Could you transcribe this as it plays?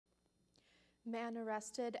Man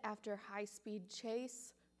arrested after high-speed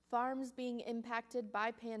chase, farms being impacted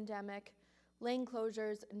by pandemic, lane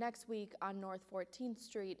closures next week on North 14th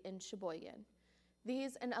Street in Sheboygan.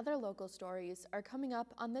 These and other local stories are coming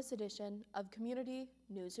up on this edition of Community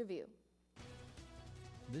News Review.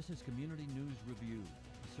 This is Community News Review,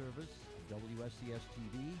 a service of WSCS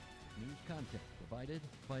TV, news content provided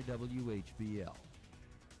by WHBL.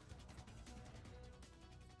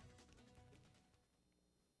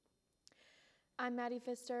 I'm Maddie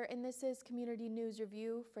Pfister, and this is Community News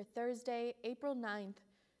Review for Thursday, April 9th,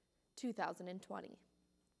 2020.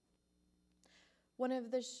 One of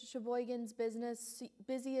the Sheboygan's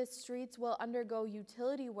busiest streets will undergo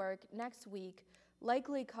utility work next week,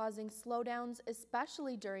 likely causing slowdowns,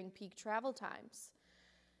 especially during peak travel times.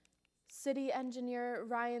 City engineer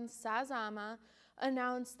Ryan Sazama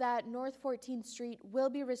announced that North 14th Street will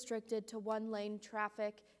be restricted to one-lane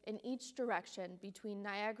traffic in each direction between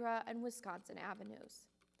Niagara and Wisconsin Avenues.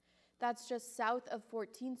 That's just south of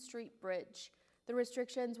 14th Street Bridge. The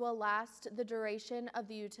restrictions will last the duration of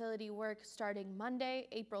the utility work starting Monday,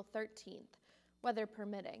 April 13th, weather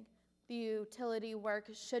permitting. The utility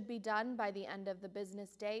work should be done by the end of the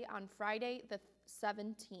business day on Friday, the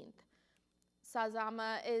 17th.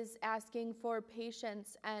 Sazama is asking for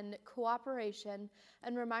patience and cooperation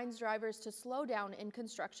and reminds drivers to slow down in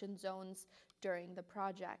construction zones during the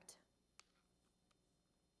project.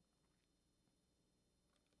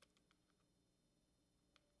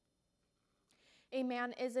 A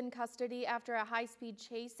man is in custody after a high-speed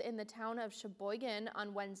chase in the town of Sheboygan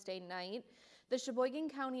on Wednesday night. The Sheboygan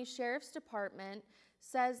County Sheriff's Department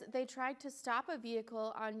says they tried to stop a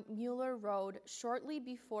vehicle on Mueller Road shortly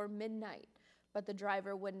before midnight, but the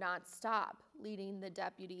driver would not stop, leading the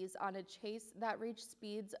deputies on a chase that reached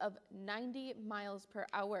speeds of 90 miles per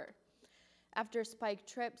hour. After spike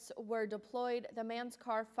trips were deployed, the man's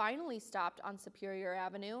car finally stopped on Superior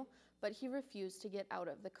Avenue, but he refused to get out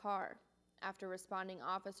of the car. After responding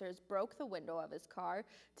officers broke the window of his car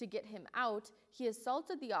to get him out, he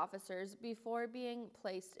assaulted the officers before being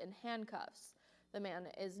placed in handcuffs. The man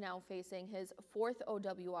is now facing his fourth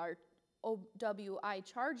OWI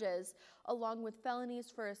charges, along with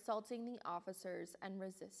felonies for assaulting the officers and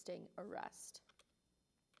resisting arrest.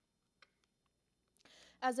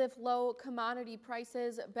 As if low commodity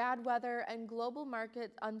prices, bad weather, and global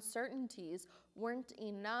market uncertainties weren't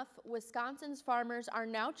enough, Wisconsin's farmers are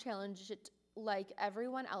now challenged like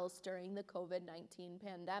everyone else during the COVID-19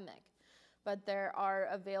 pandemic. But there are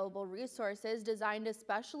available resources designed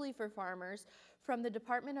especially for farmers from the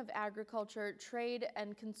Department of Agriculture, Trade,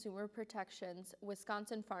 and Consumer Protection's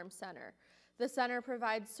Wisconsin Farm Center. The center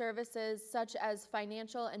provides services such as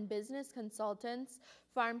financial and business consultants,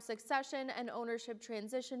 farm succession and ownership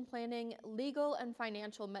transition planning, legal and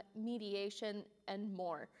financial mediation, and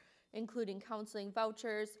more, including counseling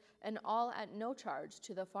vouchers, and all at no charge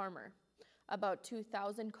to the farmer. About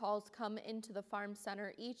 2,000 calls come into the Farm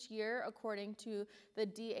Center each year, according to the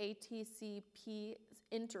DATCP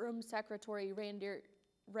Interim Secretary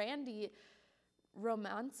Randy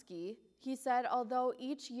Romansky. He said, although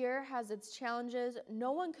each year has its challenges,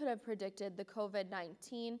 no one could have predicted the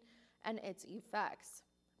COVID-19 and its effects.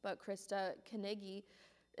 But Krista Knigge,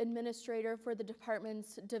 administrator for the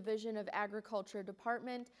department's Division of Agriculture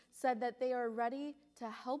Department, said that they are ready to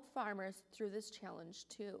help farmers through this challenge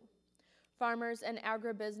too. Farmers and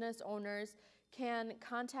agribusiness owners can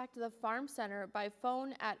contact the Farm Center by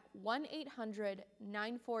phone at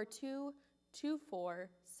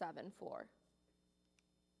 1-800-942-2474.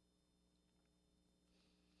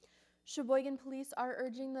 Sheboygan police are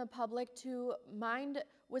urging the public to mind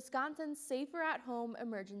Wisconsin's Safer at Home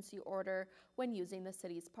emergency order when using the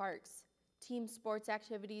city's parks. Team sports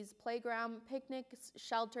activities, playground, picnics,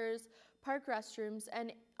 shelters, park restrooms,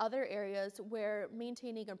 and other areas where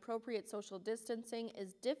maintaining appropriate social distancing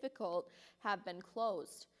is difficult have been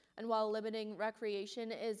closed. And while limiting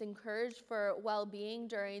recreation is encouraged for well-being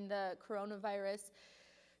during the coronavirus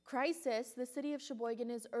crisis, the city of Sheboygan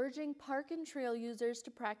is urging park and trail users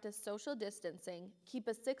to practice social distancing, keep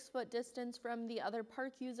a 6-foot distance from the other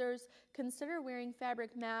park users, consider wearing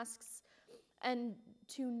fabric masks, and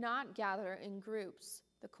to not gather in groups.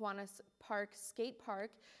 The Kiwanis Park Skate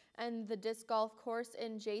Park and the disc golf course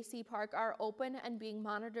in JC Park are open and being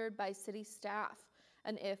monitored by city staff.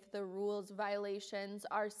 And if the rules violations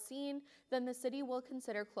are seen, then the city will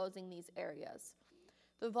consider closing these areas.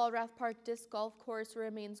 The Vollrath Park disc golf course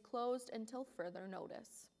remains closed until further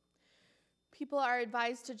notice. People are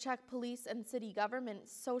advised to check police and city government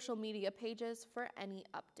social media pages for any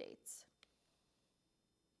updates.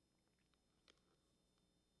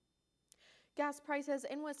 Gas prices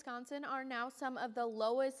in Wisconsin are now some of the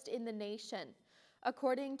lowest in the nation,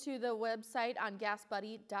 according to the website on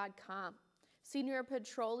gasbuddy.com. Senior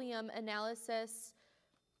petroleum analyst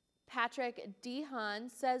Patrick Dehan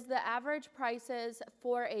says the average prices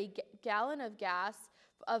for a gallon of gas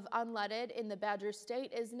of unleaded in the Badger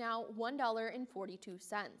State is now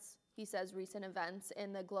 $1.42. He says recent events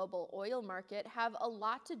in the global oil market have a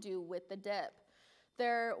lot to do with the dip.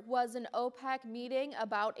 There was an OPEC meeting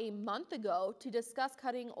about a month ago to discuss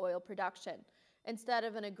cutting oil production. Instead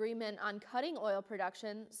of an agreement on cutting oil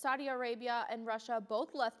production, Saudi Arabia and Russia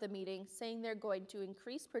both left the meeting saying they're going to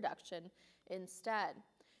increase production instead.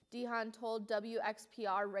 Dehan told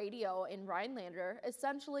WXPR radio in Rhinelander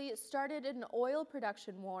essentially started an oil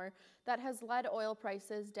production war that has led oil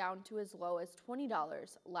prices down to as low as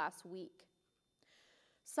 $20 last week.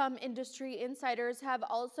 Some industry insiders have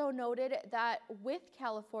also noted that with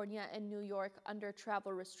California and New York under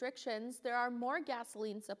travel restrictions, there are more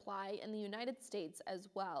gasoline supply in the United States as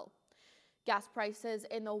well. Gas prices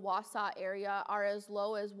in the Wausau area are as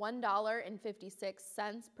low as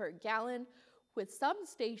 $1.56 per gallon, with some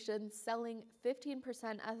stations selling 15%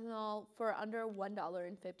 ethanol for under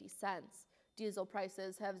 $1.50. Diesel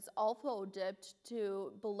prices have also dipped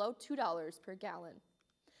to below $2 per gallon.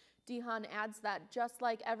 Dehan adds that just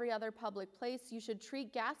like every other public place, you should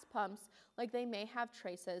treat gas pumps like they may have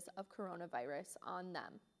traces of coronavirus on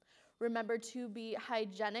them. Remember to be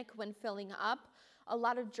hygienic when filling up. A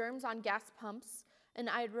lot of germs on gas pumps, and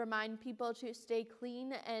I'd remind people to stay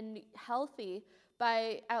clean and healthy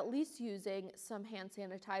by at least using some hand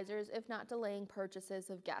sanitizers, if not delaying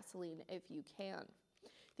purchases of gasoline if you can.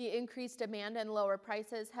 The increased demand and lower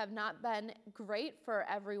prices have not been great for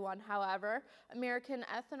everyone, however. American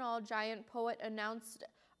ethanol giant Poet announced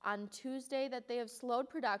on Tuesday that they have slowed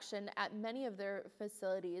production at many of their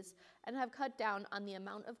facilities and have cut down on the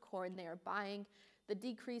amount of corn they are buying. The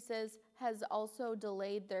decreases has also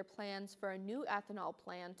delayed their plans for a new ethanol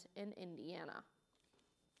plant in Indiana.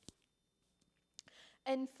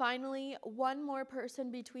 And finally, one more person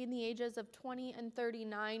between the ages of 20 and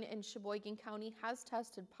 39 in Sheboygan County has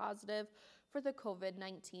tested positive for the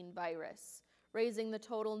COVID-19 virus, raising the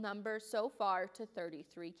total number so far to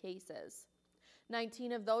 33 cases.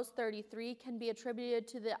 19 of those 33 can be attributed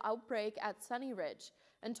to the outbreak at Sunny Ridge,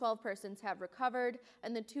 and 12 persons have recovered,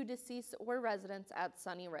 and the 2 deceased were residents at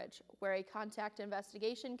Sunny Ridge, where a contact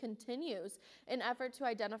investigation continues in effort to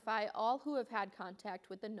identify all who have had contact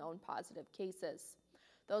with the known positive cases.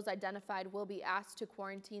 Those identified will be asked to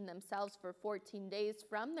quarantine themselves for 14 days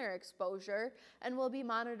from their exposure and will be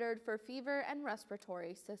monitored for fever and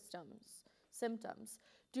respiratory symptoms.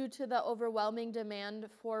 Due to the overwhelming demand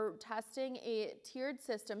for testing, a tiered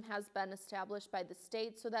system has been established by the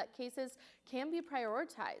state so that cases can be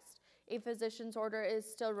prioritized. A physician's order is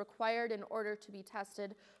still required in order to be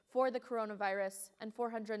tested for the coronavirus, and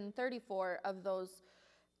 434 of those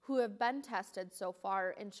who have been tested so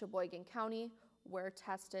far in Sheboygan County were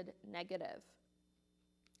tested negative.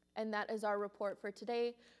 And that is our report for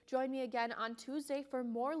today. Join me again on Tuesday for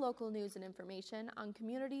more local news and information on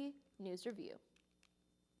Community News Review.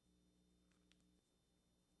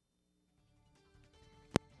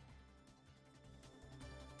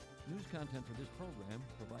 News content for this program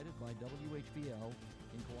provided by WHBL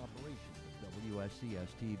in cooperation with WSCS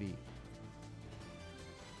TV.